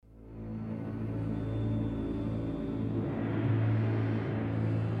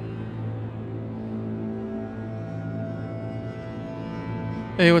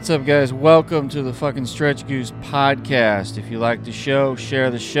Hey, what's up, guys? Welcome to the fucking Stretch Goose podcast. If you like the show, share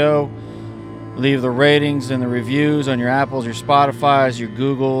the show. Leave the ratings and the reviews on your Apples, your Spotifys, your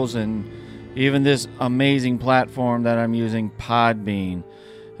Googles, and even this amazing platform that I'm using, Podbean.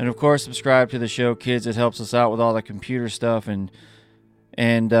 And of course, subscribe to the show, kids. It helps us out with all the computer stuff. And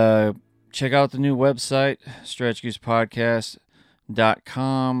check out the new website,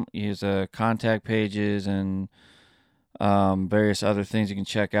 stretchgoosepodcast.com. Use contact pages and various other things you can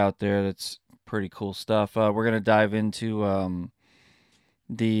check out there. That's pretty cool stuff. We're going to dive into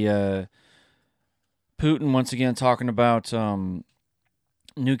the Putin once again talking about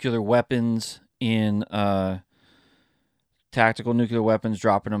nuclear weapons in tactical nuclear weapons,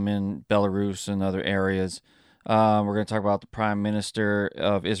 dropping them in Belarus and other areas. We're going to talk about the Prime Minister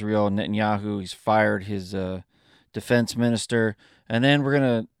of Israel, Netanyahu. He's fired his defense minister. And then we're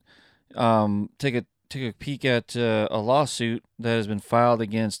going to take a peek at a lawsuit that has been filed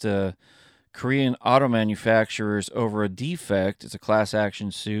against Korean auto manufacturers over a defect. It's a class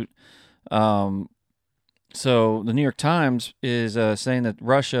action suit. So the New York Times is saying that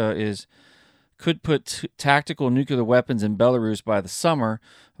Russia could put tactical nuclear weapons in Belarus by the summer.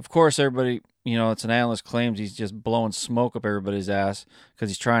 Of course, everybody, it's an analyst claims he's just blowing smoke up everybody's ass because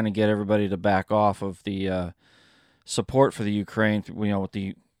he's trying to get everybody to back off of the support for the Ukraine, with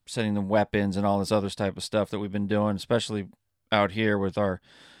the sending them weapons and all this other type of stuff that we've been doing, especially out here with our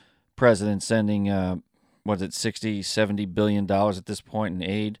president sending, $60-70 billion at this point in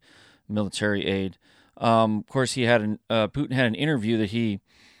aid, military aid. Of course, Putin had an interview that he,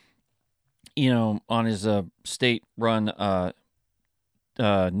 on his state-run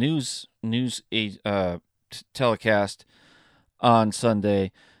news telecast on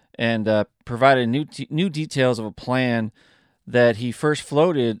Sunday, and provided new details of a plan that he first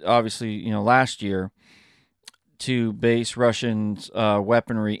floated, obviously, last year, to base Russian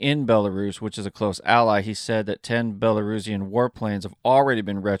weaponry in Belarus, which is a close ally. He said that 10 Belarusian warplanes have already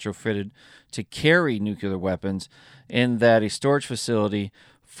been retrofitted to carry nuclear weapons, and that a storage facility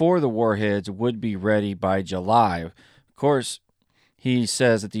for the warheads would be ready by July. Of course, he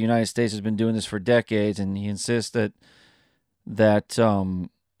says that the United States has been doing this for decades, and he insists that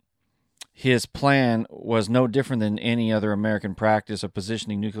his plan was no different than any other American practice of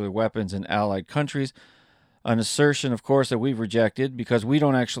positioning nuclear weapons in allied countries. An assertion, of course, that we've rejected because we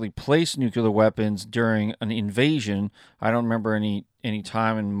don't actually place nuclear weapons during an invasion. I don't remember any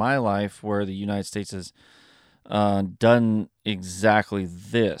time in my life where the United States has done exactly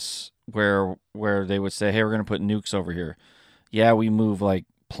this, where they would say, hey, we're going to put nukes over here. Yeah, we move like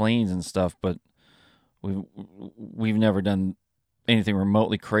planes and stuff, but we've never done anything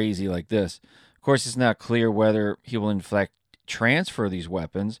remotely crazy like this. Of course, it's not clear whether he will in fact transfer these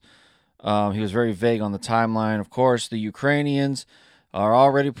weapons. He was very vague on the timeline. Of course, the Ukrainians are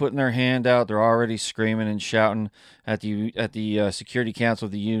already putting their hand out. They're already screaming and shouting at the Security Council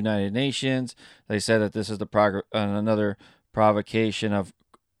of the United Nations. They said that this is another provocation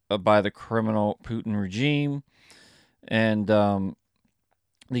by the criminal Putin regime. And the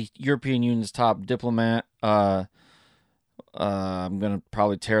European Union's top diplomat, I'm going to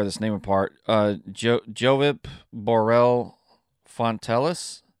probably tear this name apart, Josep Borrell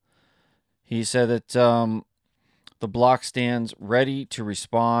Fontelles. He said that the bloc stands ready to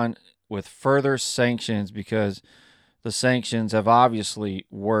respond with further sanctions because the sanctions have obviously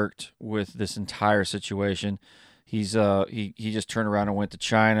worked with this entire situation. He just turned around and went to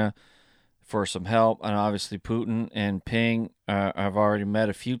China for some help, and obviously Putin and Ping have already met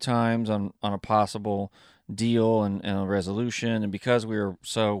a few times on a possible deal and a resolution. And because we were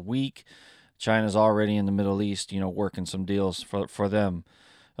so weak, China's already in the Middle East, working some deals for them.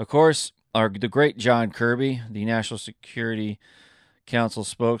 Of course, the great John Kirby, the National Security Council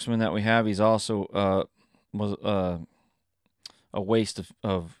spokesman that we have, he's also was a waste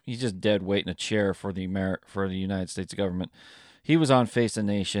of he's just dead weight in a chair for the United States government. He was on Face the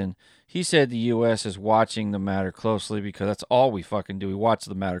Nation. He said the U.S. is watching the matter closely because that's all we fucking do. We watch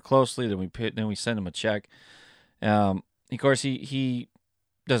the matter closely, then we send him a check. Of course, he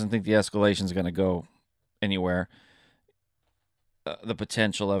doesn't think the escalation is going to go anywhere. The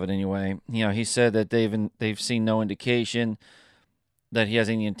potential of it, anyway. He said that they've seen no indication that he has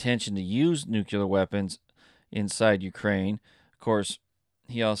any intention to use nuclear weapons inside Ukraine. Of course,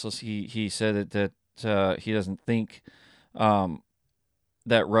 he also he said that he doesn't think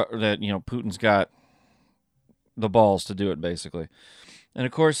that Putin's got the balls to do it, basically. And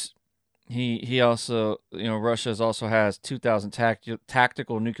of course, he also, Russia also has 2,000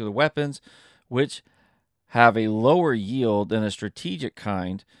 tactical nuclear weapons, which have a lower yield than a strategic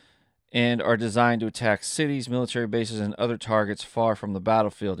kind, and are designed to attack cities, military bases, and other targets far from the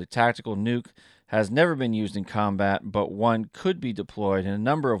battlefield. A tactical nuke has never been used in combat, but one could be deployed in a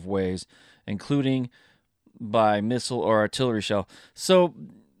number of ways, including by missile or artillery shell. So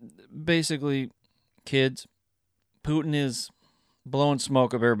basically, kids, Putin is blowing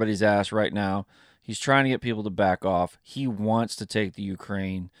smoke up everybody's ass right now. He's trying to get people to back off. He wants to take the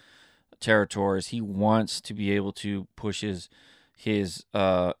Ukraine territories. He wants to be able to push his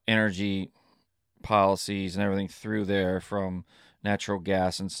energy policies and everything through there, from natural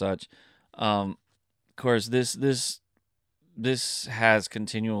gas and such. Of course, this has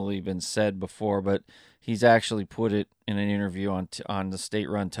continually been said before, but he's actually put it in an interview on the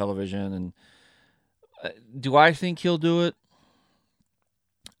state-run television. And do I think he'll do it?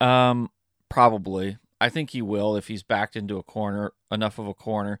 Probably. I think he will if he's backed into a corner, enough of a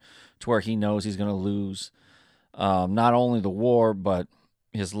corner to where he knows he's going to lose not only the war but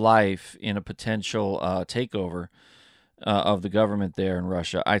his life in a potential takeover of the government there in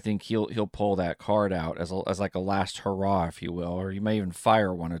Russia. I think he'll pull that card out as like a last hurrah, if you will, or he may even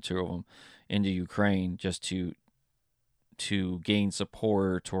fire one or two of them into Ukraine just to gain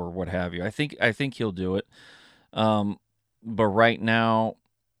support or what have you. I think he'll do it. But right now,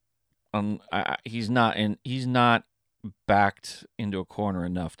 he's not backed into a corner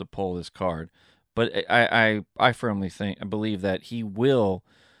enough to pull this card. But I firmly believe that he will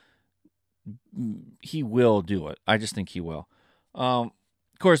do it. I just think he will. Of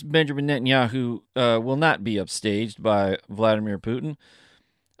course, Benjamin Netanyahu will not be upstaged by Vladimir Putin.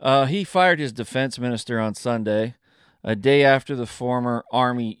 He fired his defense minister on Sunday, a day after the former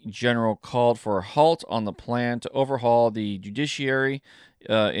army general called for a halt on the plan to overhaul the judiciary,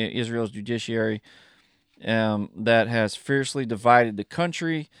 Israel's judiciary, that has fiercely divided the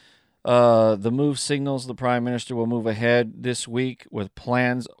country. The move signals the prime minister will move ahead this week with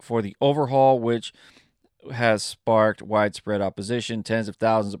plans for the overhaul, which has sparked widespread opposition. Tens of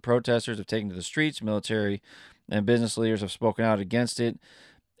thousands of protesters have taken to the streets. Military and business leaders have spoken out against it,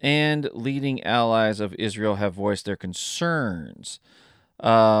 and leading allies of Israel have voiced their concerns.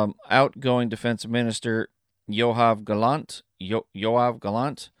 Outgoing defense minister Yoav Gallant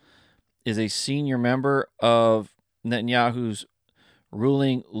is a senior member of Netanyahu's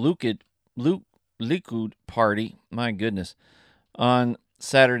ruling Likud party. My goodness. On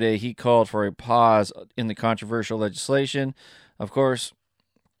Saturday, he called for a pause in the controversial legislation. Of course,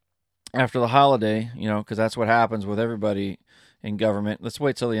 after the holiday, because that's what happens with everybody in government. Let's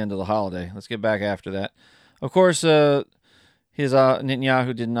wait till the end of the holiday. Let's get back after that. Of course, Netanyahu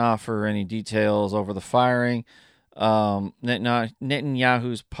didn't offer any details over the firing.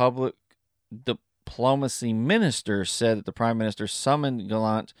 Netanyahu's public diplomacy minister said that the prime minister summoned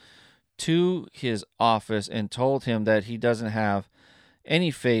Gallant to his office and told him that he doesn't have any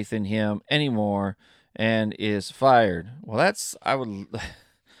faith in him anymore and is fired. Well, that's how you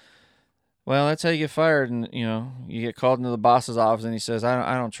get fired, and you get called into the boss's office, and he says,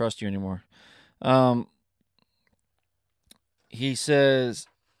 "I don't trust you anymore." He says,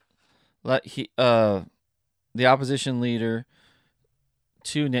 the opposition leader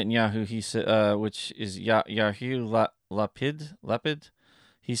to Netanyahu, he said, which is Yair Lapid.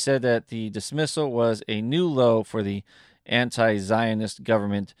 He said that the dismissal was a new low for the anti-Zionist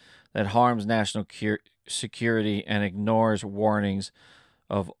government that harms national security and ignores warnings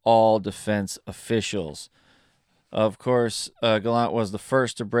of all defense officials. Of course, Gallant was the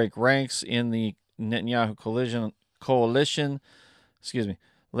first to break ranks in the Netanyahu coalition,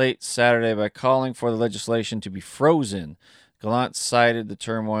 late Saturday by calling for the legislation to be frozen. Gallant cited the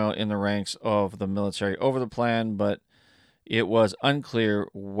turmoil in the ranks of the military over the plan, but it was unclear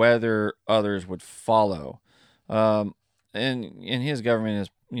whether others would follow. And his government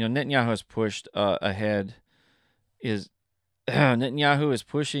Netanyahu has pushed ahead. Netanyahu is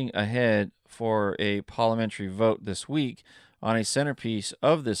pushing ahead for a parliamentary vote this week on a centerpiece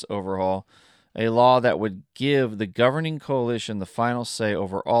of this overhaul, a law that would give the governing coalition the final say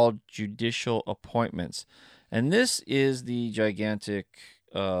over all judicial appointments. And this is the gigantic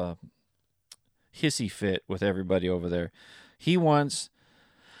hissy fit with everybody over there. He wants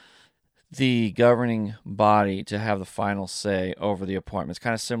the governing body to have the final say over the appointments,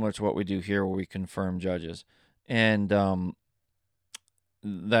 kind of similar to what we do here where we confirm judges. And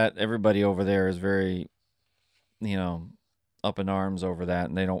that everybody over there is very, up in arms over that,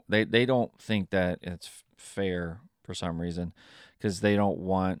 and they don't think that it's fair for some reason, because they don't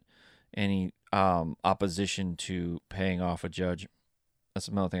want any opposition to paying off a judge. That's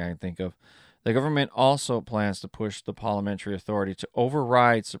another thing I can think of. The government also plans to push the parliamentary authority to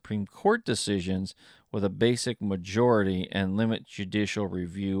override Supreme Court decisions with a basic majority and limit judicial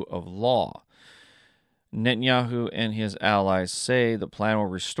review of law. Netanyahu and his allies say the plan will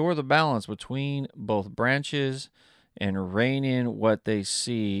restore the balance between both branches and rein in what they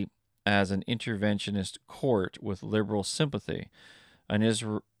see as an interventionist court with liberal sympathy. An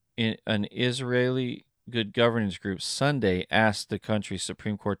Israeli good governance group Sunday asked the country's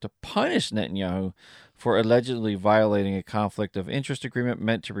Supreme Court to punish Netanyahu for allegedly violating a conflict of interest agreement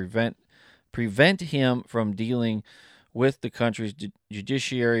meant to prevent him from dealing with the country's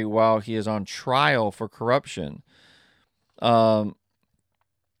judiciary while he is on trial for corruption.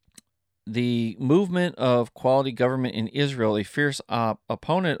 The movement of quality government in Israel, a fierce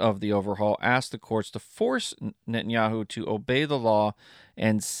opponent of the overhaul, asked the courts to force Netanyahu to obey the law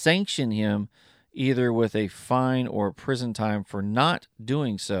and sanction him either with a fine or prison time for not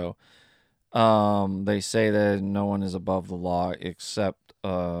doing so. They say that no one is above the law except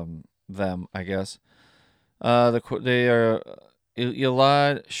them, I guess. They are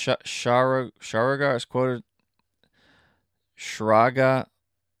Elad Sharaga is quoted. Shraga.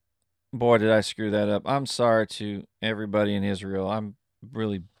 Boy, did I screw that up. I'm sorry to everybody in Israel. I'm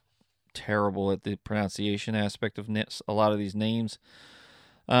really terrible at the pronunciation aspect of a lot of these names.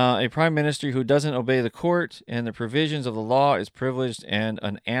 A prime minister who doesn't obey the court and the provisions of the law is privileged and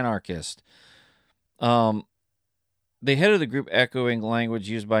an anarchist. The head of the group, echoing language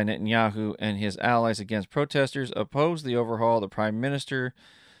used by Netanyahu and his allies against protesters, opposed the overhaul. The prime minister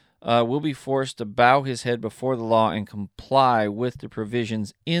will be forced to bow his head before the law and comply with the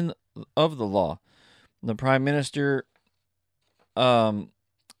provisions of the law. The prime minister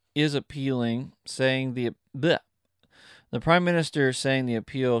is appealing, saying the prime minister saying the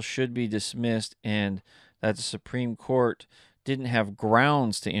appeal should be dismissed and that the Supreme Court didn't have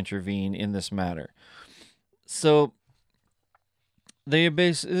grounds to intervene in this matter. So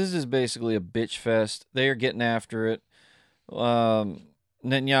this is basically a bitch fest. They are getting after it.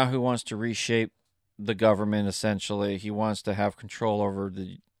 Netanyahu wants to reshape the government. Essentially, he wants to have control over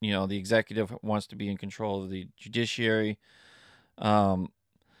the executive wants to be in control of the judiciary.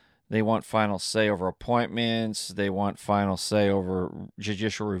 They want final say over appointments. They want final say over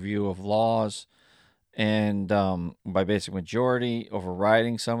judicial review of laws, and by basic majority,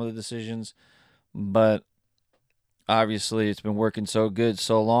 overriding some of the decisions. But obviously, it's been working so good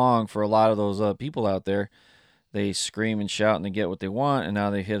so long for a lot of those people out there. They scream and shout and they get what they want, and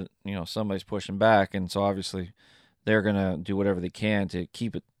now they hit, somebody's pushing back, and so obviously they're going to do whatever they can to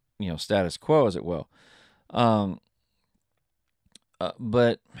keep it, status quo, as it will.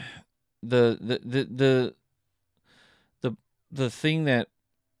 But the thing that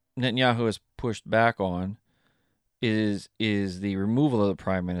Netanyahu has pushed back on is the removal of the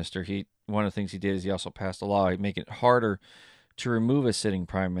prime minister. One of the things he did is he also passed a law making it harder to remove a sitting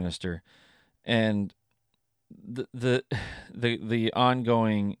prime minister, and the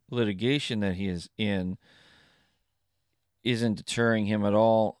ongoing litigation that he is in isn't deterring him at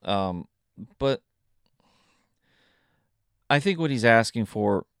all. But I think what he's asking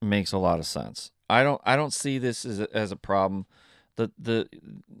for makes a lot of sense. I don't see this as a problem.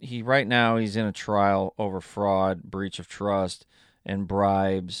 He right now he's in a trial over fraud, breach of trust, and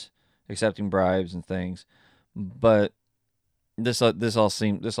bribes, accepting bribes and things. But this all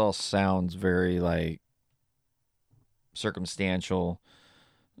sounds very like circumstantial,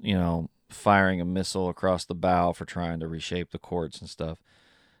 firing a missile across the bow for trying to reshape the courts and stuff.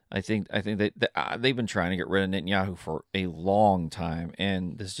 I think that they've been trying to get rid of Netanyahu for a long time,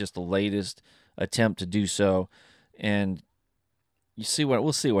 and this is just the latest attempt to do so. And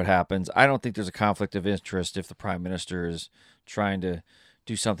we'll see what happens. I don't think there's a conflict of interest if the prime minister is trying to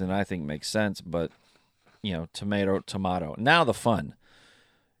do something that I think makes sense, but tomato. Now the fun.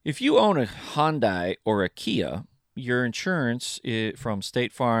 If you own a Hyundai or a Kia, your insurance from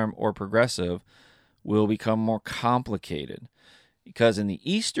State Farm or Progressive will become more complicated. Because in the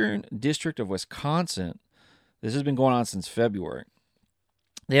Eastern District of Wisconsin, this has been going on since February,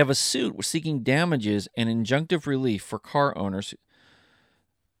 they have a suit seeking damages and injunctive relief for car owners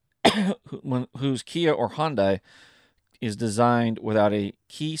whose Kia or Hyundai is designed without a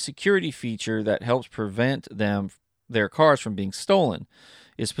key security feature that helps prevent their cars from being stolen.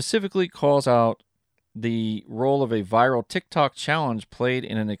 It specifically calls out the role of a viral TikTok challenge played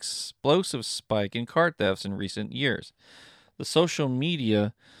in an explosive spike in car thefts in recent years. The social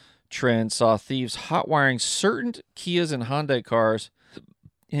media trend saw thieves hotwiring certain Kias and Hyundai cars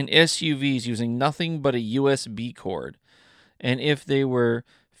and SUVs using nothing but a USB cord, and if they were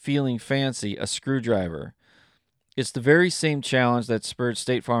feeling fancy, a screwdriver. It's the very same challenge that spurred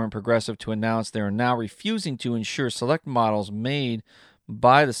State Farm and Progressive to announce they are now refusing to insure select models made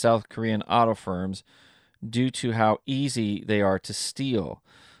by the South Korean auto firms due to how easy they are to steal.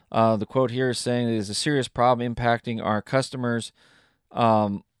 The quote here is saying it is a serious problem impacting our customers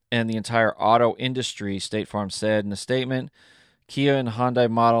and the entire auto industry, State Farm said in a statement. Kia and Hyundai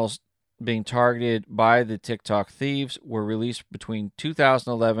models being targeted by the TikTok thieves were released between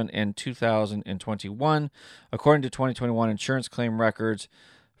 2011 and 2021, according to 2021 insurance claim records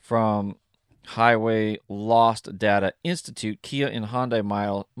from Highway Lost Data Institute. Kia and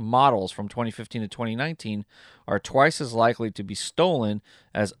Hyundai models from 2015 to 2019 are twice as likely to be stolen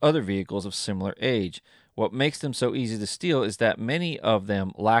as other vehicles of similar age. What makes them so easy to steal is that many of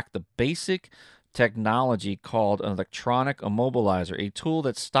them lack the basic technology called an electronic immobilizer, a tool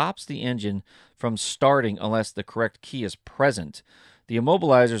that stops the engine from starting unless the correct key is present. The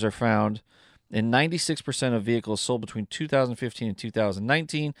immobilizers are found in 96% of vehicles sold between 2015 and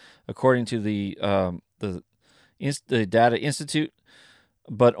 2019, according to the Data Institute.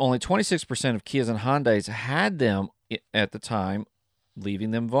 But only 26% of Kias and Hyundais had them at the time,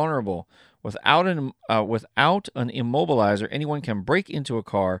 leaving them vulnerable. Without an immobilizer, anyone can break into a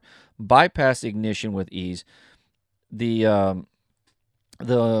car, bypass the ignition with ease. The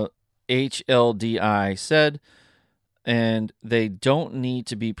HLDI said, and they don't need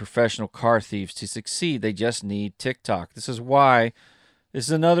to be professional car thieves to succeed. They just need TikTok. This is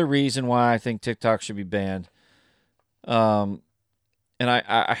another reason why I think TikTok should be banned. And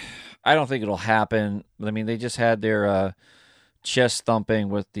I don't think it'll happen. I mean, they just had their chest thumping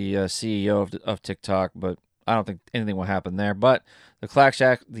with the CEO of TikTok, but I don't think anything will happen there. But the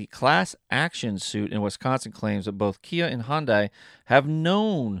class action suit in Wisconsin claims that both Kia and Hyundai have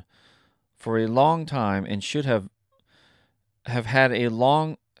known for a long time and should have had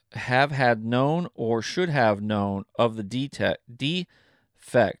known or should have known of the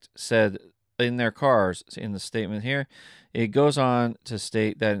defect, said in their cars in the statement here. It goes on to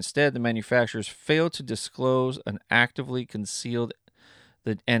state that instead the manufacturers failed to disclose the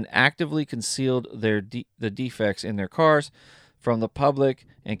defects in their cars from the public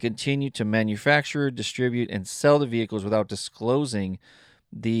and continued to manufacture, distribute, and sell the vehicles without disclosing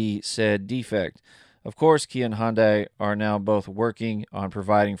the said defect. Of course, Kia and Hyundai are now both working on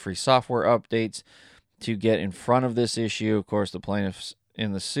providing free software updates to get in front of this issue. Of course, the plaintiffs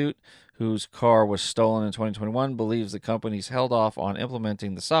in the suit, whose car was stolen in 2021, believes the companies held off on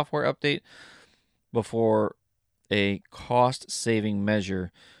implementing the software update before a cost-saving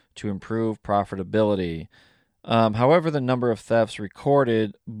measure to improve profitability. However, the number of thefts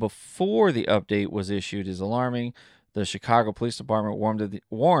recorded before the update was issued is alarming. The Chicago Police Department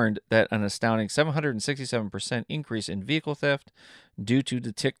warned that an astounding 767% increase in vehicle theft due to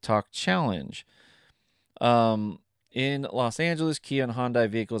the TikTok challenge. In Los Angeles, Kia and Hyundai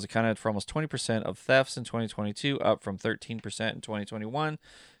vehicles accounted for almost 20% of thefts in 2022, up from 13% in 2021.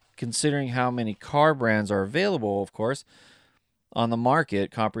 Considering how many car brands are available, of course, on the market,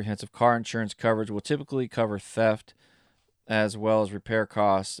 comprehensive car insurance coverage will typically cover theft as well as repair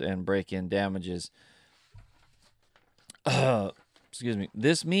costs and break-in damages. Excuse me.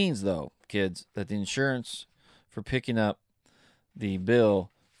 This means, though, kids, that the insurance for picking up the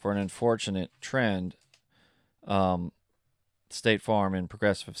bill for an unfortunate trend, State Farm and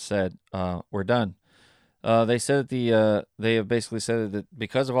Progressive said, we're done. They said that they have basically said that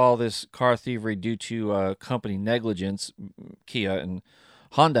because of all this car thievery due to company negligence, Kia and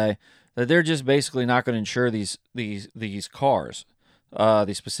Hyundai, that they're just basically not going to insure these cars,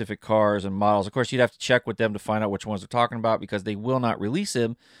 these specific cars and models. Of course, you'd have to check with them to find out which ones they're talking about, because they will not release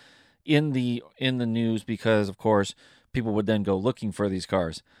them in the news, because of course people would then go looking for these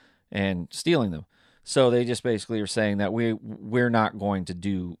cars and stealing them. So they just basically are saying that we're not going to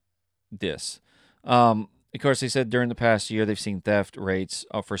do this. Of course, they said during the past year they've seen theft rates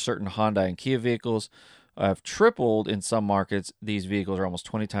for certain Hyundai and Kia vehicles have tripled in some markets. These vehicles are almost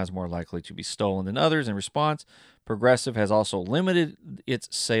 20 times more likely to be stolen than others. In response, Progressive has also limited its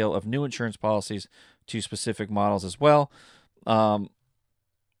sale of new insurance policies to specific models as well, while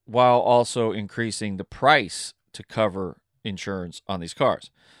also increasing the price to cover insurance on these cars.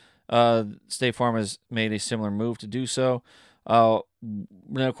 State Farm has made a similar move to do so. Now,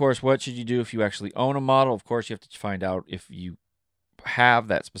 of course, what should you do if you actually own a model? Of course, you have to find out if you have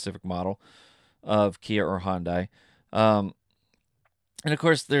that specific model of Kia or Hyundai. And of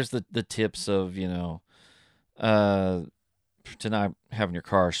course, there's the tips of, to not having your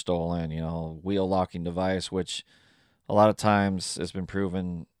car stolen, wheel locking device, which a lot of times has been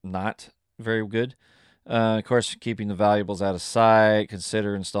proven not very good. Of course, keeping the valuables out of sight,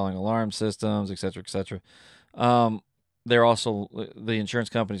 consider installing alarm systems, etc., etc. Um, the insurance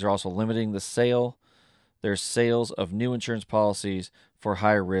companies are also limiting their sales of new insurance policies for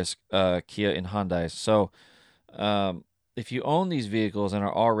higher risk Kia and Hyundai. So, um, if you own these vehicles and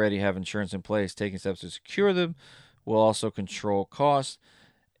are already have insurance in place, taking steps to secure them will also control costs.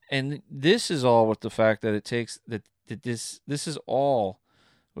 And this is all with the fact that it takes that this is all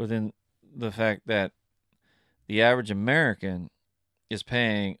within the fact that the average American is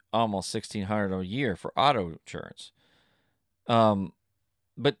paying almost $1,600 a year for auto insurance. Um,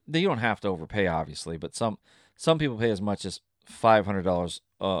 but they don't have to overpay, obviously. But some people pay as much as $500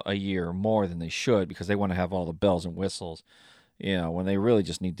 a year more than they should because they want to have all the bells and whistles. When they really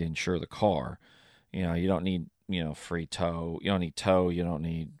just need to insure the car. You don't need free tow. You don't need tow. You don't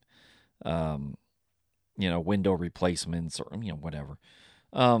need um, window replacements or whatever.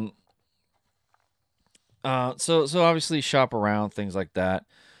 Um, so obviously shop around things like that.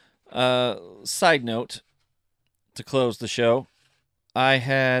 Side note to close the show, I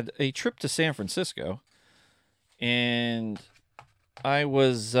had a trip to San Francisco, and I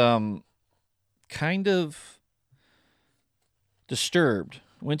was kind of disturbed.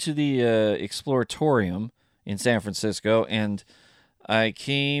 Went to the Exploratorium in San Francisco, and I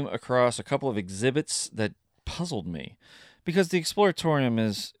came across a couple of exhibits that puzzled me because the Exploratorium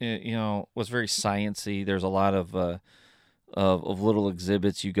was very sciency. There's a lot of little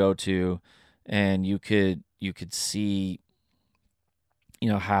exhibits you go to, and you could see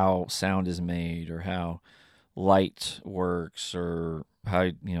how sound is made or how light works or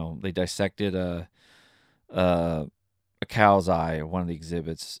how they dissected a a cow's eye at one of the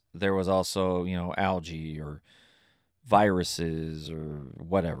exhibits. There was also algae or viruses or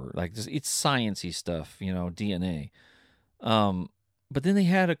whatever. Like it's sciencey stuff, DNA. Um, but then they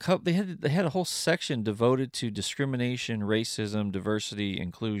had a whole section devoted to discrimination, racism, diversity,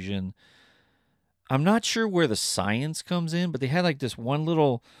 inclusion. I'm not sure where the science comes in, but they had like this one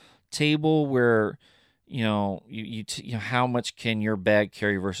little table where how much can your bag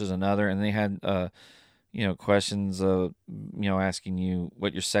carry versus another, and they had questions asking you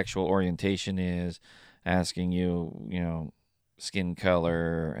what your sexual orientation is, asking you skin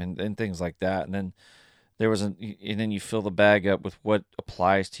color and things like that, and then and then you fill the bag up with what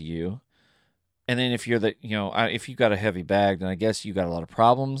applies to you. And then if you're if you got a heavy bag, then I guess you got a lot of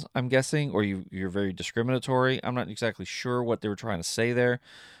problems, I'm guessing, or you're very discriminatory. I'm not exactly sure what they were trying to say there.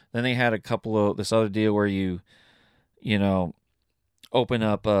 Then they had a couple of this other deal where you know, open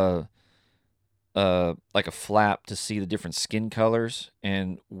up like a flap to see the different skin colors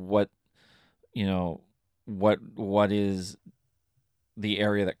and you know, what is the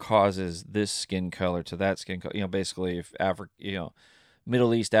area that causes this skin color to that skin color. Basically if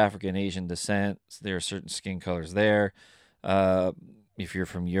Middle East, African, Asian descent, there are certain skin colors there. If you're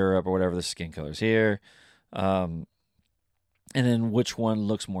from Europe or whatever, the skin colors here. Um, and then which one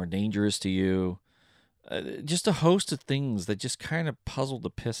looks more dangerous to you. Just a host of things that just kind of puzzled the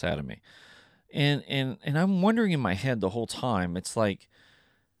piss out of me. And I'm wondering in my head the whole time, it's like,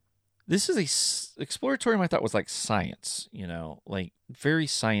 this is a exploratorium I thought was like science, like very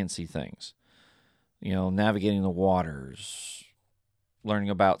sciencey things. Navigating the waters, learning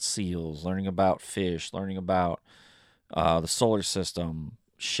about seals, learning about fish, learning about the solar system,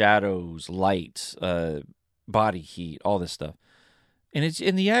 shadows, light, body heat, all this stuff. And it's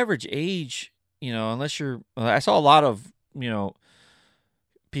in the average age, unless I saw a lot of,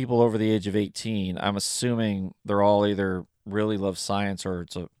 people over the age of 18. I'm assuming they're all either really love science or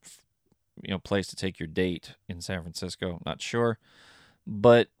it's a, place to take your date in San Francisco. Not sure.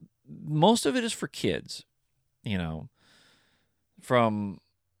 But most of it is for kids, from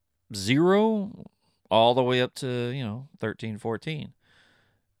 0 all the way up to 13, 14.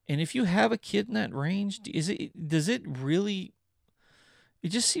 And if you have a kid in that range, does it really, it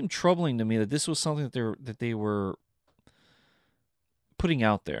just seemed troubling to me that this was something that they were putting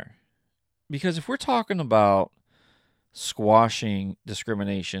out there. Because if we're talking about squashing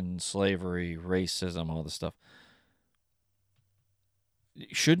discrimination, slavery, racism, all this stuff,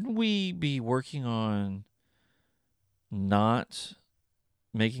 shouldn't we be working on not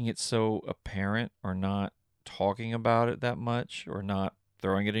making it so apparent, or not talking about it that much, or not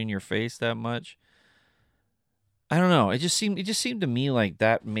throwing it in your face that much? I don't know. It just seemed to me like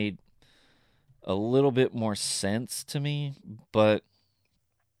that made a little bit more sense to me, but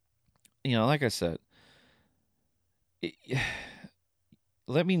like I said,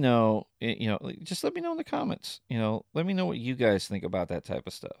 let me know, just let me know in the comments. Let me know what you guys think about that type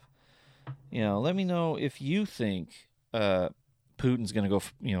of stuff. Let me know if you think Putin's going to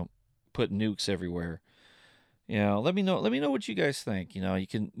go, put nukes everywhere. Let me know what you guys think. You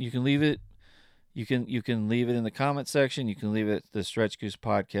can leave it You can leave it in the comment section. You can leave it at the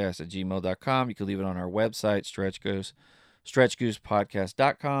stretchgoosepodcast@gmail.com. You can leave it on our website,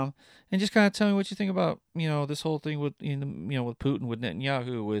 stretchgoosepodcast.com, and just kind of tell me what you think about, this whole thing with, with Putin, with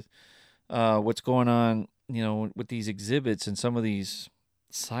Netanyahu, with what's going on, with these exhibits and some of these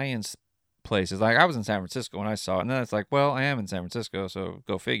science places. Like, I was in San Francisco when I saw it, and then it's like, well, I am in San Francisco, so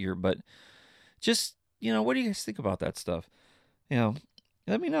go figure. But just, what do you guys think about that stuff?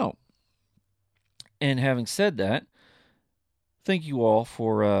 Let me know. And having said that, thank you all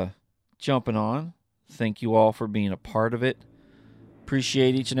for jumping on. Thank you all for being a part of it.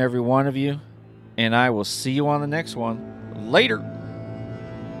 Appreciate each and every one of you. And I will see you on the next one. Later.